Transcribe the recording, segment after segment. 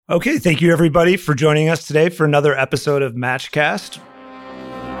Okay, thank you everybody for joining us today for another episode of Matchcast.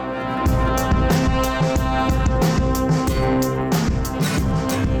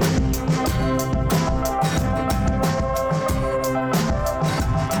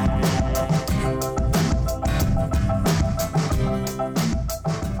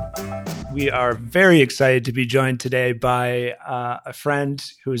 We are very excited to be joined today by a friend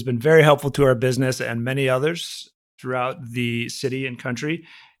who has been very helpful to our business and many others throughout the city and country,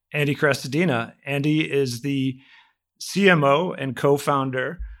 Andy Crestodina. Andy is the CMO and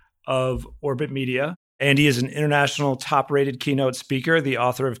co-founder of Orbit Media. Andy is an international top-rated keynote speaker, the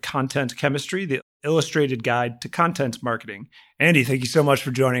author of Content Chemistry, the illustrated guide to content marketing. Andy, thank you so much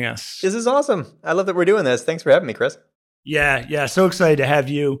for joining us. This is awesome. I love that we're doing this. Thanks for having me, Chris. Yeah. So excited to have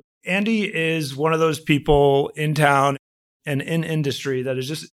you. Andy is one of those people in town and in industry that is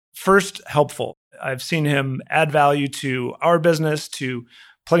just first helpful. I've seen him add value to our business, to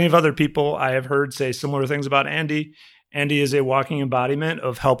plenty of other people I have heard say similar things about Andy. Andy is a walking embodiment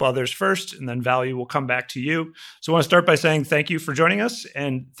of help others first, and then value will come back to you. So I want to start by saying thank you for joining us,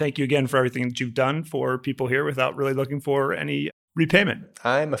 and thank you again for everything that you've done for people here without really looking for any repayment.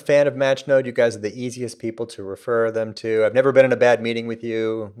 I'm a fan of Matchnode. You guys are the easiest people to refer them to. I've never been in a bad meeting with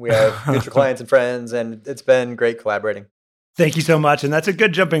you. We have mutual clients and friends, and it's been great collaborating. Thank you so much. And that's a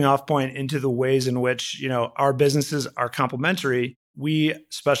good jumping off point into the ways in which, our businesses are complementary. We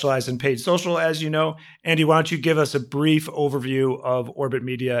specialize in paid social, as you know. Andy, why don't you give us a brief overview of Orbit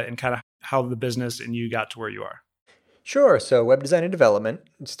Media and kind of how the business and you got to where you are? Sure. So web design and development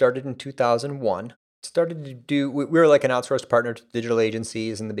started in 2001. We were like an outsourced partner to digital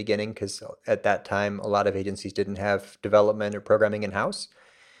agencies in the beginning because at that time, a lot of agencies didn't have development or programming in-house.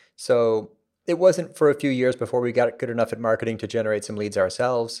 So it wasn't for a few years before we got good enough at marketing to generate some leads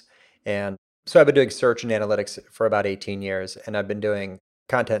ourselves. And so I've been doing search and analytics for about 18 years, and I've been doing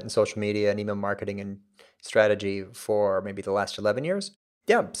content and social media and email marketing and strategy for maybe the last 11 years.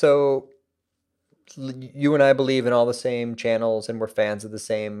 Yeah, so you and I believe in all the same channels, and we're fans of the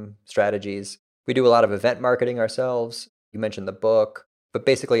same strategies. We do a lot of event marketing ourselves. You mentioned the book, but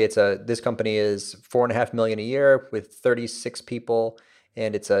basically this company is $4.5 million a year with 36 people,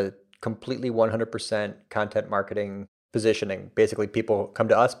 and it's a completely 100% content marketing positioning. Basically, people come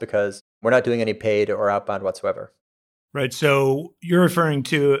to us because we're not doing any paid or outbound whatsoever. Right. So you're referring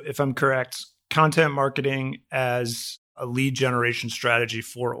to, if I'm correct, content marketing as a lead generation strategy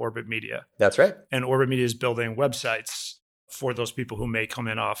for Orbit Media. That's right. And Orbit Media is building websites for those people who may come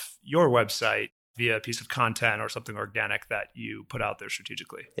in off your website via a piece of content or something organic that you put out there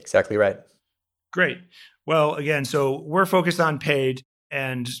strategically. Exactly right. Great. Well, again, so we're focused on paid.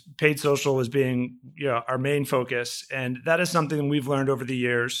 And paid social is being our main focus. And that is something we've learned over the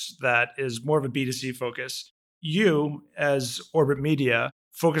years that is more of a B2C focus. You, as Orbit Media,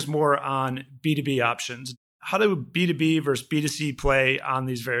 focus more on B2B options. How do B2B versus B2C play on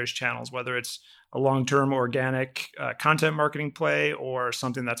these various channels, whether it's a long-term organic content marketing play or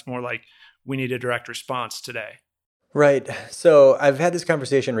something that's more like we need a direct response today? Right. So I've had this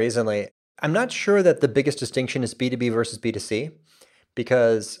conversation recently. I'm not sure that the biggest distinction is B2B versus B2C.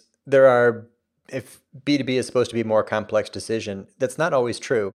 Because if B2B is supposed to be a more complex decision, that's not always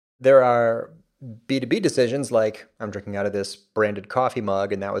true. There are B2B decisions like I'm drinking out of this branded coffee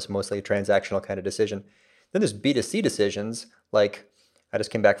mug, and that was mostly a transactional kind of decision. Then there's B2C decisions like I just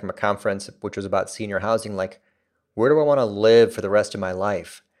came back from a conference which was about senior housing, like where do I want to live for the rest of my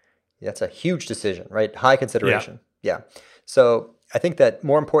life? That's a huge decision, right? High consideration. Yeah. So I think that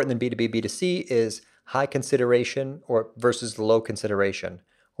more important than B2B, B2C is high consideration or versus low consideration,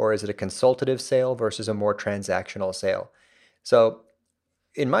 or is it a consultative sale versus a more transactional sale? So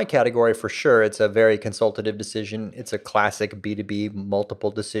in my category, for sure, it's a very consultative decision. It's a classic B2B multiple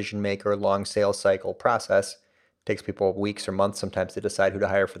decision maker, long sales cycle process. It takes people weeks or months sometimes to decide who to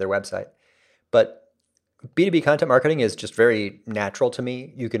hire for their website. But B2B content marketing is just very natural to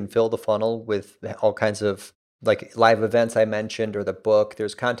me. You can fill the funnel with all kinds of like live events I mentioned or the book.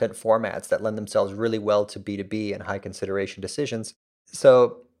 There's content formats that lend themselves really well to B2B and high consideration decisions.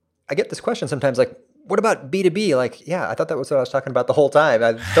 So I get this question sometimes like, what about B2B? Like, yeah, I thought that was what I was talking about the whole time.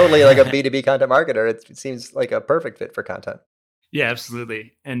 I'm totally like a B2B content marketer. It seems like a perfect fit for content. Yeah,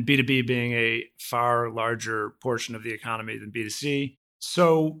 absolutely. And B2B being a far larger portion of the economy than B2C.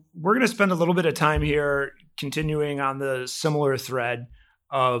 So we're going to spend a little bit of time here continuing on the similar thread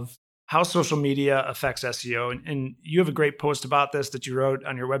of how social media affects SEO. And you have a great post about this that you wrote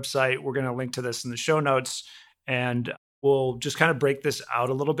on your website. We're going to link to this in the show notes. And we'll just kind of break this out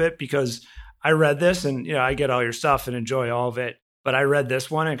a little bit because I read this and I get all your stuff and enjoy all of it. But I read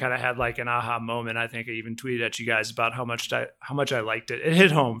this one and kind of had like an aha moment. I think I even tweeted at you guys about how much I liked it. It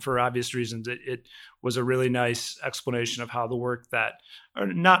hit home for obvious reasons. It was a really nice explanation of how the work that, or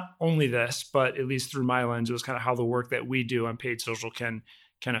not only this, but at least through my lens, it was kind of how the work that we do on paid social can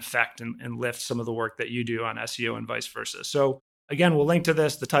affect and lift some of the work that you do on SEO and vice versa. So again, we'll link to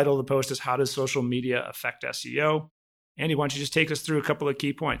this. The title of the post is "How Does Social Media Affect SEO?" Andy, why don't you just take us through a couple of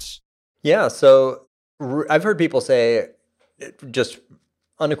key points? Yeah. So I've heard people say, just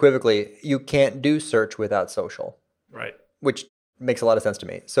unequivocally, you can't do search without social. Right. Which makes a lot of sense to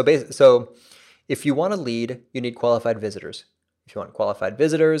me. So if you want to lead, you need qualified visitors. If you want qualified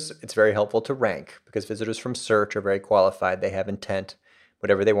visitors, it's very helpful to rank because visitors from search are very qualified. They have intent.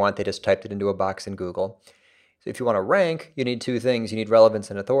 Whatever they want, they just typed it into a box in Google. So if you want to rank, you need two things. You need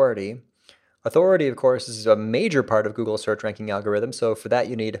relevance and authority. Authority, of course, is a major part of Google's search ranking algorithm. So for that,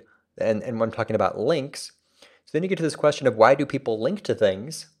 you need, and when I'm talking about links, so then you get to this question of why do people link to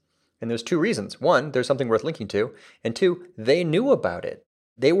things? And there's two reasons. One, there's something worth linking to. And two, they knew about it.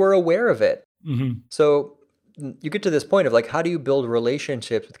 They were aware of it. Mm-hmm. So you get to this point of like, how do you build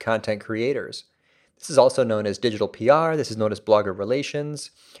relationships with content creators? This is also known as digital PR. This is known as blogger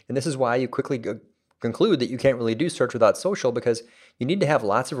relations. And this is why you quickly conclude that you can't really do search without social because you need to have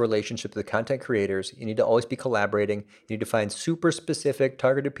lots of relationships with content creators. You need to always be collaborating. You need to find super specific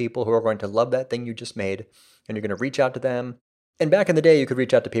targeted people who are going to love that thing you just made. And you're going to reach out to them. And back in the day, you could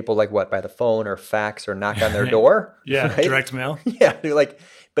reach out to people like what, by the phone or fax or knock on their door? Yeah, right? direct mail. Yeah,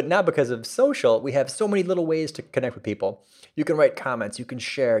 but now because of social, we have so many little ways to connect with people. You can write comments, you can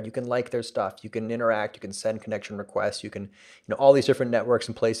share, you can like their stuff, you can interact, you can send connection requests, you can, all these different networks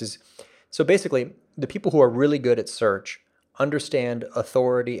and places. So basically, the people who are really good at search understand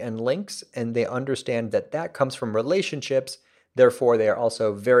authority and links, and they understand that that comes from relationships. Therefore, they are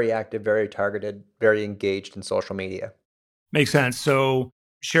also very active, very targeted, very engaged in social media. Makes sense. So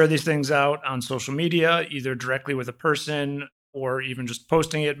share these things out on social media, either directly with a person or even just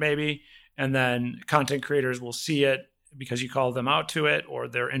posting it maybe. And then content creators will see it because you call them out to it, or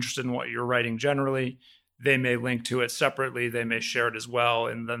they're interested in what you're writing generally. They may link to it separately. They may share it as well.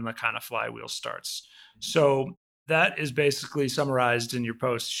 And then the kind of flywheel starts. So that is basically summarized in your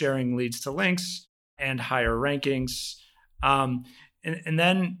post. Sharing leads to links and higher rankings. And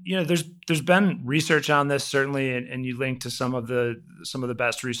then, there's been research on this certainly, and you link to some of the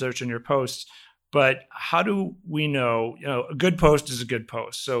best research in your posts. But how do we know, a good post is a good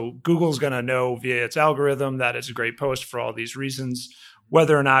post. So Google's going to know via its algorithm that it's a great post for all these reasons,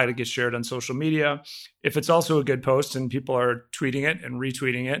 whether or not it gets shared on social media. If it's also a good post and people are tweeting it and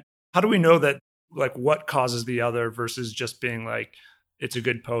retweeting it, how do we know that, like, what causes the other versus just being like, it's a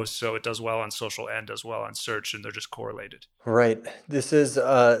good post, so it does well on social and does well on search, and they're just correlated? Right. This is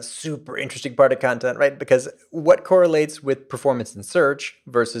a super interesting part of content, right? Because what correlates with performance in search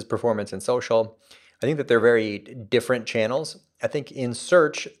versus performance in social, I think that they're very different channels. I think in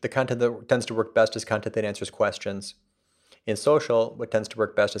search, the content that tends to work best is content that answers questions. In social, what tends to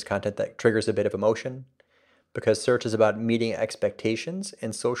work best is content that triggers a bit of emotion, because search is about meeting expectations,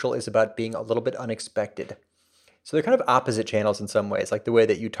 and social is about being a little bit unexpected. So they're kind of opposite channels in some ways, like the way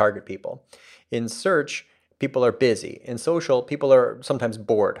that you target people. In search, people are busy. In social, people are sometimes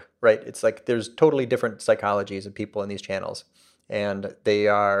bored, right? It's like there's totally different psychologies of people in these channels. And they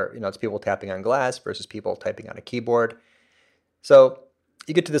are, it's people tapping on glass versus people typing on a keyboard. So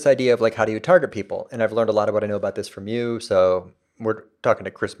you get to this idea of like, how do you target people? And I've learned a lot of what I know about this from you. So we're talking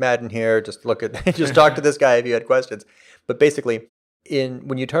to Chris Madden here. Just talk to this guy if you had questions. But basically,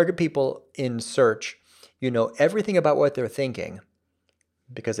 when you target people in search, you know everything about what they're thinking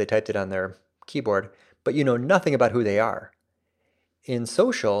because they typed it on their keyboard, but you know nothing about who they are. In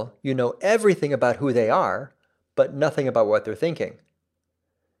social, you know everything about who they are, but nothing about what they're thinking.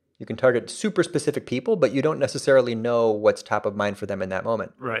 You can target super specific people, but you don't necessarily know what's top of mind for them in that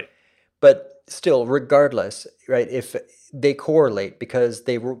moment. Right. But still, regardless, right, if they correlate because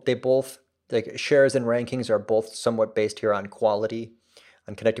they both, like, shares and rankings are both somewhat based here on quality,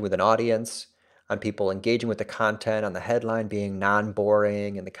 on connecting with an audience, on people engaging with the content, on the headline being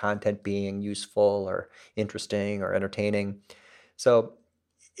non-boring and the content being useful or interesting or entertaining. So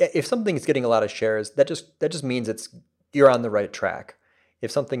if something is getting a lot of shares, that just means you're on the right track.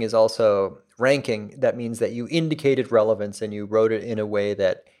 If something is also ranking, that means that you indicated relevance and you wrote it in a way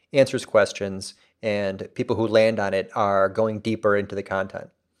that answers questions, and people who land on it are going deeper into the content.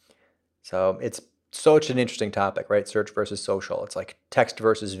 So it's such an interesting topic, right? Search versus social. It's like text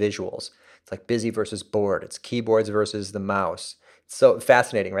versus visuals. It's like busy versus bored. It's keyboards versus the mouse. So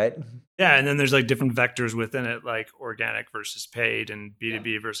fascinating, right? Yeah, and then there's like different vectors within it, like organic versus paid and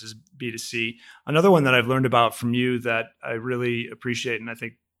B2B versus B2C. Another one that I've learned about from you that I really appreciate and I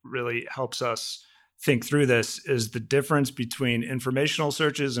think really helps us think through this is the difference between informational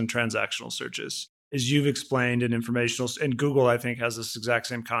searches and transactional searches. As you've explained in informational, and Google, I think, has this exact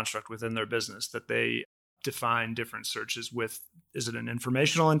same construct within their business that they define different searches with, is it an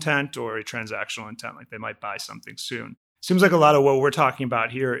informational intent or a transactional intent? Like they might buy something soon. Seems like a lot of what we're talking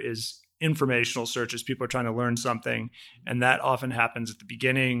about here is informational searches. People are trying to learn something, and that often happens at the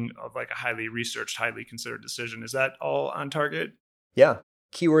beginning of like a highly researched, highly considered decision. Is that all on target? Yeah.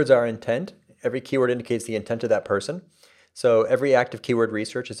 Keywords are intent. Every keyword indicates the intent of that person. So every active keyword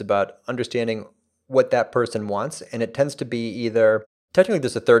research is about understanding what that person wants. And it tends to be either, technically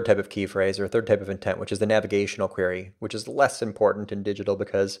there's a third type of key phrase or a third type of intent, which is the navigational query, which is less important in digital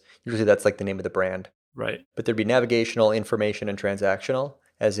because usually that's like the name of the brand. Right. But there'd be navigational, information, and transactional,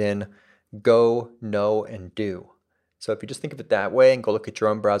 as in go, know, and do. So if you just think of it that way and go look at your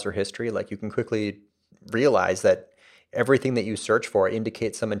own browser history, like you can quickly realize that everything that you search for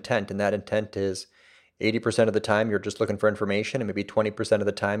indicates some intent, and that intent is 80% of the time you're just looking for information, and maybe 20% of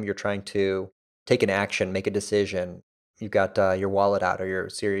the time you're trying to take an action, make a decision. You've got your wallet out, or you're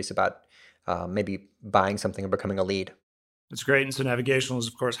serious about maybe buying something or becoming a lead. That's great. And so navigational is,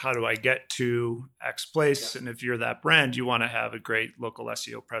 of course, how do I get to X place? And if you're that brand, you want to have a great local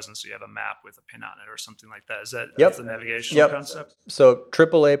SEO presence. So you have a map with a pin on it or something like that. Is that that's the navigational concept? So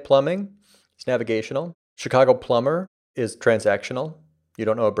AAA plumbing is navigational. Chicago Plumber is transactional. You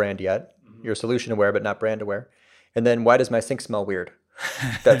don't know a brand yet. You're solution aware, but not brand aware. And then why does my sink smell weird?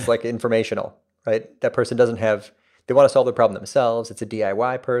 That's like informational, right? That person doesn't have, they want to solve the problem themselves. It's a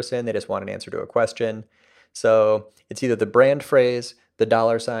DIY person. They just want an answer to a question. So it's either the brand phrase, the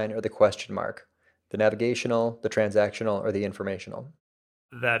dollar sign, or the question mark. The navigational, the transactional, or the informational.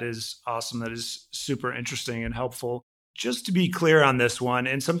 That is awesome. That is super interesting and helpful. Just to be clear on this one,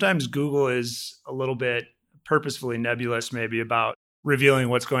 and sometimes Google is a little bit purposefully nebulous maybe about revealing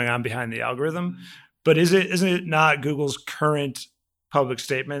what's going on behind the algorithm. But isn't it not Google's current public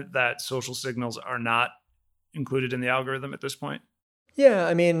statement that social signals are not included in the algorithm at this point? Yeah,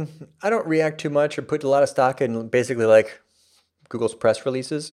 I mean, I don't react too much or put a lot of stock in basically like Google's press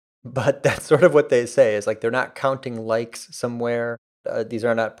releases, but that's sort of what they say is like they're not counting likes somewhere. These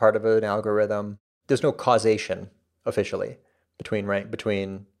are not part of an algorithm. There's no causation officially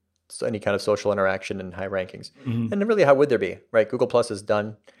between any kind of social interaction and high rankings. And then really, how would there be, right? Google Plus is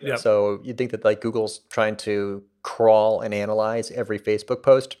done. Yep. So you'd think that like Google's trying to crawl and analyze every Facebook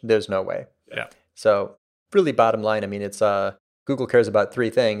post. There's no way. Yeah. So really bottom line, I mean, it's Google cares about three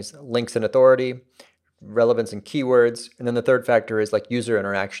things: links and authority, relevance and keywords. And then the third factor is like user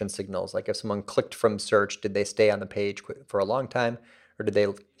interaction signals. Like if someone clicked from search, did they stay on the page for a long time or did they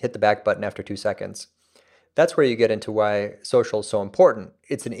hit the back button after 2 seconds? That's where you get into why social is so important.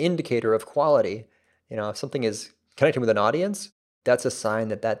 It's an indicator of quality. You know, if something is connecting with an audience, that's a sign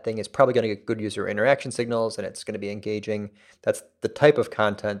that that thing is probably going to get good user interaction signals and it's going to be engaging. That's the type of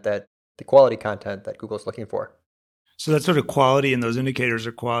content the quality content that Google's looking for. So that sort of quality and those indicators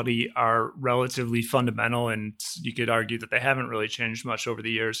of quality are relatively fundamental, and you could argue that they haven't really changed much over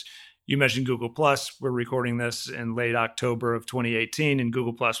the years. You mentioned Google Plus. We're recording this in late October of 2018, and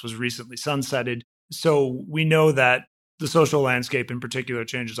Google Plus was recently sunsetted. So we know that the social landscape in particular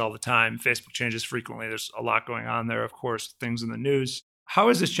changes all the time. Facebook changes frequently. There's a lot going on there, of course, things in the news. How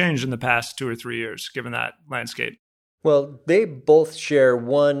has this changed in the past 2 or 3 years, given that landscape? Well, they both share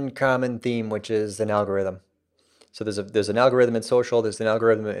one common theme, which is an algorithm. So there's an algorithm in social, there's an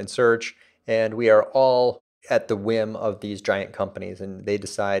algorithm in search, and we are all at the whim of these giant companies, and they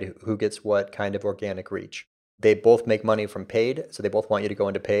decide who gets what kind of organic reach. They both make money from paid, so they both want you to go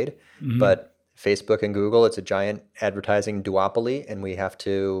into paid. But Facebook and Google, it's a giant advertising duopoly, and we have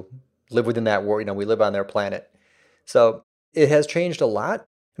to live within that world. You know, we live on their planet. So it has changed a lot.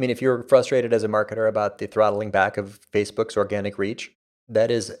 I mean, if you're frustrated as a marketer about the throttling back of Facebook's organic reach, that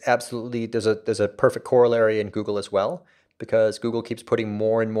is absolutely, there's a perfect corollary in Google as well, because Google keeps putting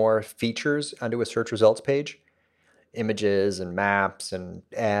more and more features onto a search results page, images and maps and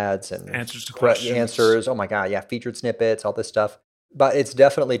ads and answers to questions. Answers. Oh my God, yeah, featured snippets, all this stuff. But it's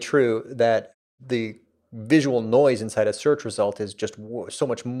definitely true that the visual noise inside a search result is just so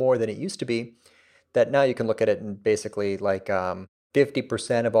much more than it used to be, that now you can look at it and basically like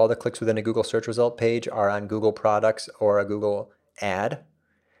 50% of all the clicks within a Google search result page are on Google products or a Google ad.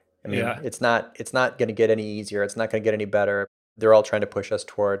 I mean, it's not going to get any easier. It's not going to get any better. They're all trying to push us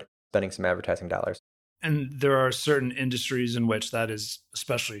toward spending some advertising dollars. And there are certain industries in which that is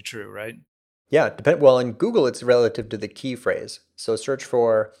especially true, right? Yeah, well, in Google, it's relative to the key phrase. So search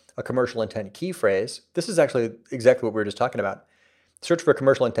for a commercial intent key phrase. This is actually exactly what we were just talking about. Search for a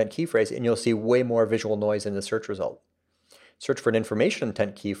commercial intent key phrase, and you'll see way more visual noise in the search result. Search for an information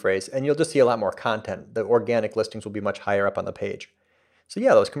intent key phrase, and you'll just see a lot more content. The organic listings will be much higher up on the page. So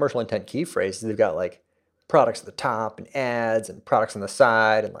yeah, those commercial intent key phrases, they've got like products at the top and ads and products on the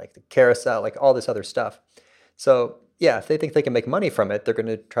side and like the carousel, like all this other stuff. So yeah, if they think they can make money from it, they're going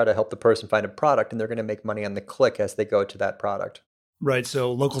to try to help the person find a product, and they're going to make money on the click as they go to that product. Right.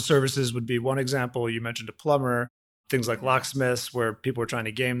 So local services would be one example. You mentioned a plumber. Things like locksmiths, where people are trying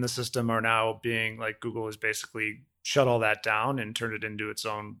to game the system, are now being like, Google has basically shut all that down and turned it into its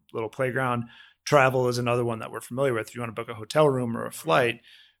own little playground. Travel is another one that we're familiar with. If you want to book a hotel room or a flight,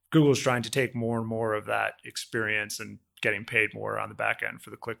 Google's trying to take more and more of that experience and getting paid more on the back end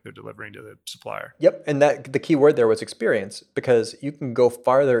for the click they're delivering to the supplier. Yep. And that the key word there was experience, because you can go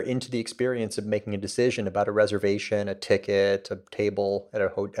farther into the experience of making a decision about a reservation, a ticket, a table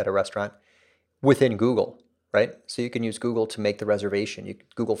at a restaurant within Google, right? So you can use Google to make the reservation. You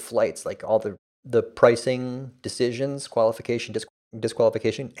Google flights, like all the pricing decisions, qualification,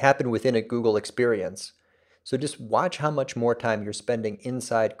 disqualification happen within a Google experience. So just watch how much more time you're spending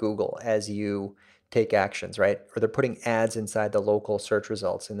inside Google as you take actions, right? Or they're putting ads inside the local search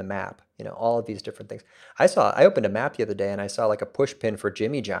results in the map, all of these different things. I opened a map the other day and I saw like a push pin for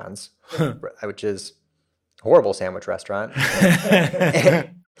Jimmy John's, which is a horrible sandwich restaurant.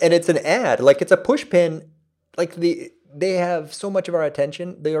 and it's an ad, like it's a push pin, like they have so much of our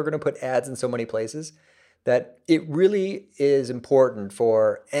attention. They are going to put ads in so many places that it really is important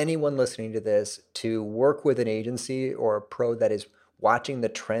for anyone listening to this to work with an agency or a pro that is watching the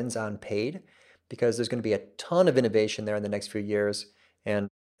trends on paid, because there's going to be a ton of innovation there in the next few years. And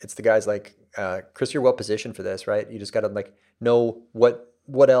it's the guys like Chris, you're well positioned for this, right? You just got to like know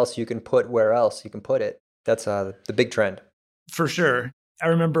what else you can put, where else you can put it. That's the big trend. For sure. I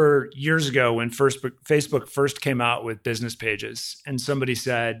remember years ago when Facebook first came out with business pages, and somebody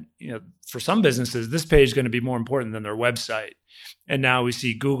said, for some businesses, this page is going to be more important than their website. And now we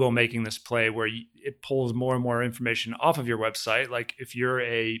see Google making this play where it pulls more and more information off of your website. Like if you're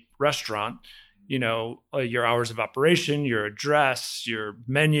a restaurant, your hours of operation, your address, your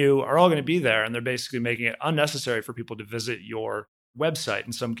menu are all going to be there. And they're basically making it unnecessary for people to visit your website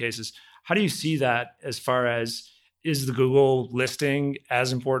in some cases. How do you see that as far as, is the Google listing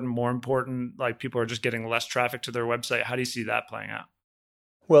as important, more important? Like people are just getting less traffic to their website. How do you see that playing out?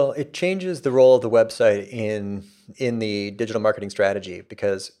 Well, it changes the role of the website in the digital marketing strategy,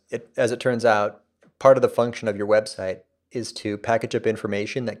 because as it turns out, part of the function of your website is to package up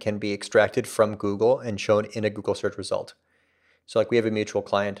information that can be extracted from Google and shown in a Google search result. So like we have a mutual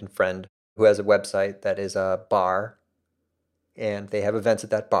client and friend who has a website that is a bar, and they have events at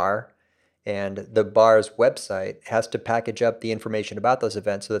that bar. And the bar's website has to package up the information about those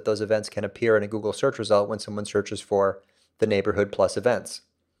events so that those events can appear in a Google search result when someone searches for the neighborhood plus events,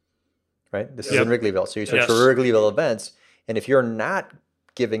 right? This is in Wrigleyville. So you search for Wrigleyville events. And if you're not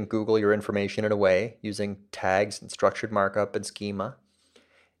giving Google your information in a way, using tags and structured markup and schema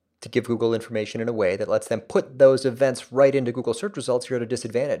to give Google information in a way that lets them put those events right into Google search results, you're at a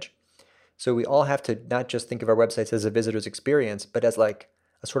disadvantage. So we all have to not just think of our websites as a visitor's experience, but as like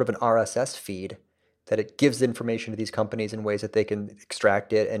a sort of an RSS feed, that it gives information to these companies in ways that they can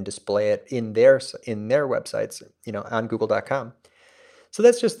extract it and display it in their websites, on google.com. So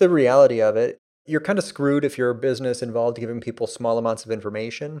that's just the reality of it. You're kind of screwed if you're a business involved giving people small amounts of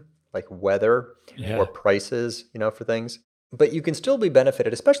information, like weather or prices, for things. But you can still be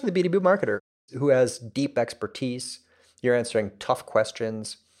benefited, especially the B2B marketer who has deep expertise. You're answering tough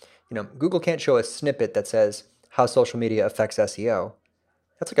questions. Google can't show a snippet that says how social media affects SEO.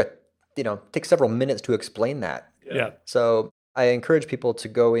 That's like takes several minutes to explain that. Yeah. So I encourage people to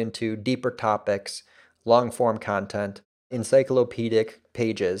go into deeper topics, long form content, encyclopedic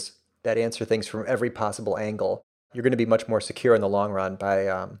pages that answer things from every possible angle. You're going to be much more secure in the long run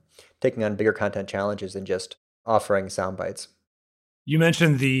by taking on bigger content challenges than just offering sound bites. You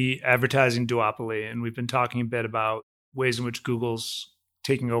mentioned the advertising duopoly, and we've been talking a bit about ways in which Google's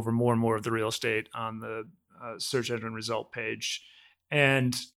taking over more and more of the real estate on the search engine result page.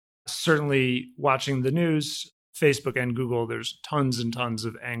 And certainly watching the news, Facebook and Google, there's tons and tons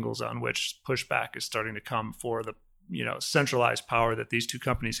of angles on which pushback is starting to come for the centralized power that these two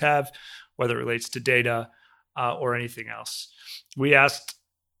companies have, whether it relates to data or anything else. We asked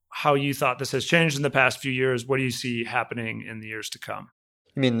how you thought this has changed in the past few years. What do you see happening in the years to come?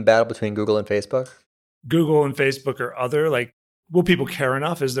 You mean the battle between Google and Facebook? Google and Facebook or other, will people care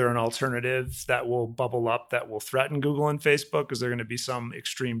enough? Is there an alternative that will bubble up that will threaten Google and Facebook? Is there going to be some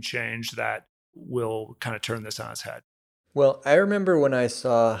extreme change that will kind of turn this on its head? Well, I remember when I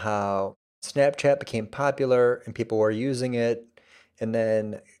saw how Snapchat became popular and people were using it, and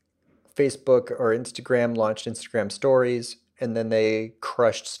then Facebook or Instagram launched Instagram stories, and then they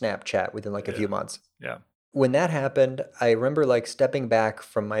crushed Snapchat within like a few months. Yeah. When that happened, I remember like stepping back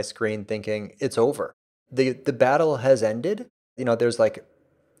from my screen thinking, it's over. The battle has ended. There's like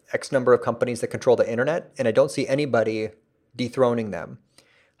X number of companies that control the internet, and I don't see anybody dethroning them.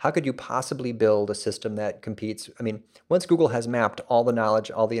 How could you possibly build a system that competes? I mean, once Google has mapped all the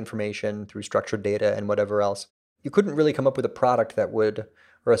knowledge, all the information through structured data and whatever else, you couldn't really come up with a product that would,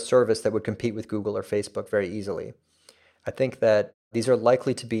 or a service that would compete with Google or Facebook very easily. I think that these are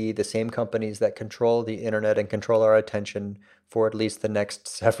likely to be the same companies that control the internet and control our attention for at least the next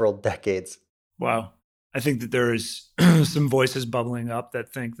several decades. Wow. I think that there is some voices bubbling up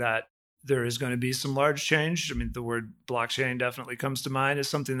that think that there is going to be some large change. I mean, the word blockchain definitely comes to mind as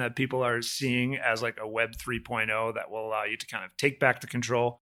something that people are seeing as like a Web 3.0 that will allow you to kind of take back the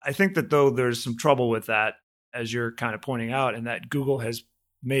control. I think that though there's some trouble with that, as you're kind of pointing out, and that Google has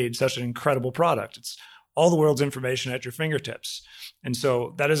made such an incredible product. It's all the world's information at your fingertips. And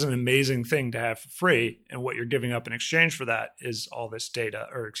so that is an amazing thing to have for free. And what you're giving up in exchange for that is all this data,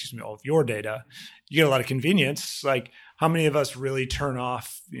 all of your data. You get a lot of convenience. Like, how many of us really turn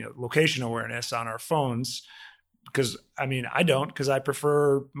off, location awareness on our phones? Because I don't, because I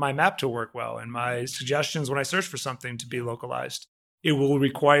prefer my map to work well and my suggestions when I search for something to be localized. It will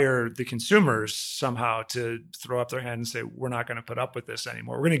require the consumers somehow to throw up their hand and say, we're not going to put up with this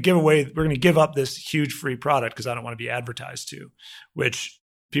anymore. We're going to give up this huge free product because I don't want to be advertised to, which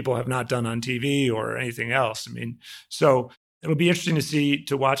people have not done on TV or anything else. So it'll be interesting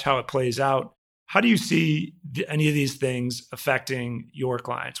to watch how it plays out. How do you see any of these things affecting your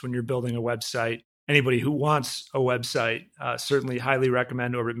clients when you're building a website? Anybody who wants a website, certainly highly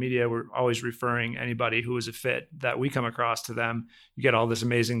recommend Orbit Media. We're always referring anybody who is a fit that we come across to them. You get all this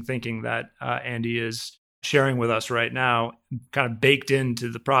amazing thinking that Andy is sharing with us right now, kind of baked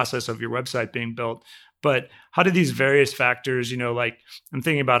into the process of your website being built. But how do these various factors, like I'm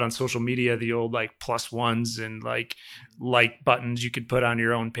thinking about on social media, the old like +1s and like buttons you could put on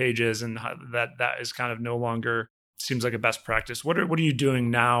your own pages, and that is kind of no longer seems like a best practice. What are you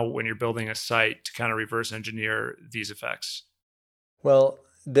doing now when you're building a site to kind of reverse engineer these effects? Well,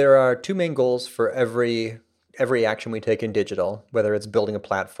 there are two main goals for every action we take in digital, whether it's building a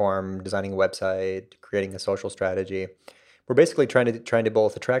platform, designing a website, creating a social strategy. We're basically trying to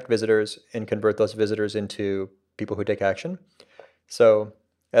both attract visitors and convert those visitors into people who take action. So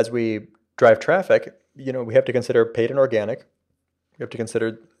as we drive traffic, we have to consider paid and organic. We have to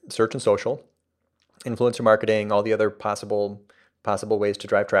consider search and social, influencer marketing, all the other possible ways to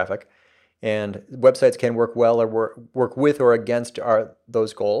drive traffic. And websites can work well or work with or against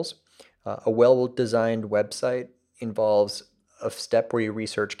those goals. A well-designed website involves a step where you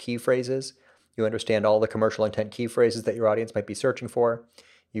research key phrases. You understand all the commercial intent key phrases that your audience might be searching for.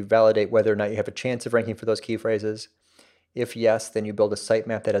 You validate whether or not you have a chance of ranking for those key phrases. If yes, then you build a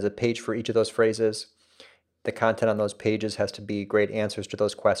sitemap that has a page for each of those phrases. The content on those pages has to be great answers to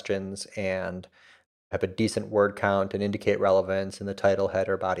those questions and have a decent word count and indicate relevance in the title,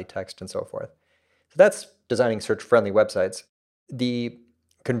 header, body text, and so forth. So that's designing search-friendly websites. The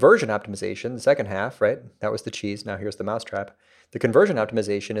conversion optimization, the second half, right? That was the cheese. Now here's the mousetrap. The conversion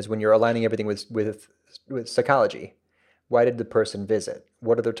optimization is when you're aligning everything with psychology. Why did the person visit?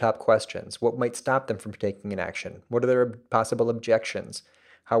 What are their top questions? What might stop them from taking an action? What are their possible objections?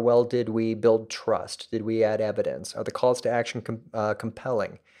 How well did we build trust? Did we add evidence? Are the calls to action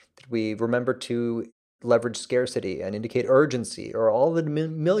compelling? Did we remember to leverage scarcity and indicate urgency, or all the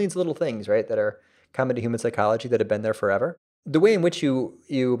millions of little things, right, that are common to human psychology that have been there forever? The way in which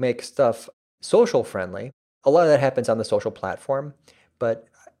you make stuff social friendly, a lot of that happens on the social platform, but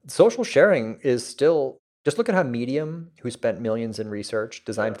social sharing is still, just look at how Medium, who spent millions in research,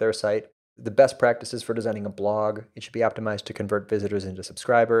 designed their site. The best practices for designing a blog, it should be optimized to convert visitors into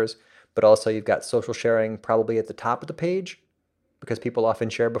subscribers, but also you've got social sharing probably at the top of the page because people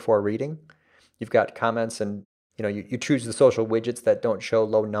often share before reading. You've got comments, and you choose the social widgets that don't show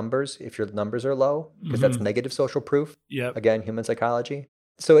low numbers if your numbers are low, because that's negative social proof. Yep. Again, human psychology.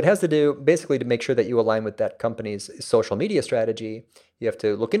 So it has to do basically to make sure that you align with that company's social media strategy. You have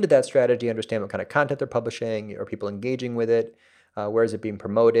to look into that strategy, understand what kind of content they're publishing, are people engaging with it, where is it being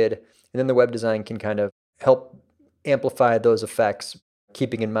promoted, and then the web design can kind of help amplify those effects,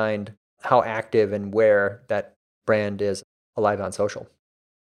 keeping in mind how active and where that brand is alive on social.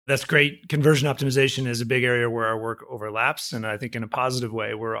 That's great. Conversion optimization is a big area where our work overlaps. And I think in a positive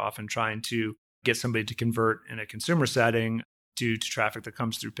way, we're often trying to get somebody to convert in a consumer setting due to traffic that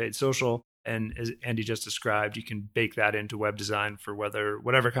comes through paid social. And as Andy just described, you can bake that into web design for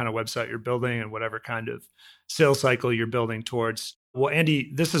whatever kind of website you're building and whatever kind of sales cycle you're building towards. Well,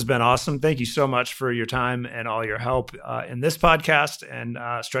 Andy, this has been awesome. Thank you so much for your time and all your help in this podcast and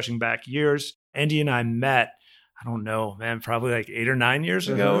stretching back years. Andy and I met, I don't know, man, probably like 8 or 9 years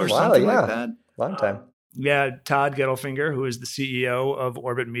ago or something like that. Long time. Todd Gettelfinger, who is the CEO of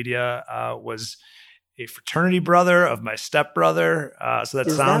Orbit Media, was a fraternity brother of my stepbrother. So that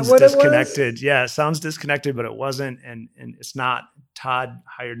sounds disconnected. Yeah, it sounds disconnected, but it wasn't. And it's not. Todd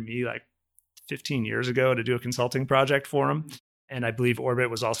hired me like 15 years ago to do a consulting project for him. And I believe Orbit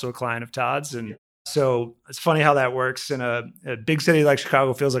was also a client of Todd's. And so it's funny how that works. In a big city like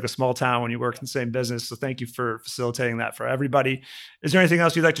Chicago feels like a small town when you work in the same business. So thank you for facilitating that for everybody. Is there anything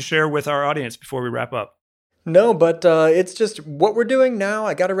else you'd like to share with our audience before we wrap up? No, but it's just what we're doing now.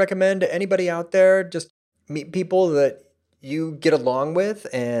 I got to recommend to anybody out there, just meet people that you get along with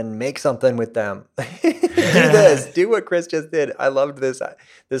and make something with them. Do what Chris just did. I loved this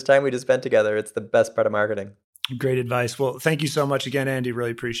time we just spent together. It's the best part of marketing. Great advice. Well, thank you so much again, Andy.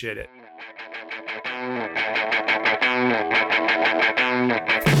 Really appreciate it.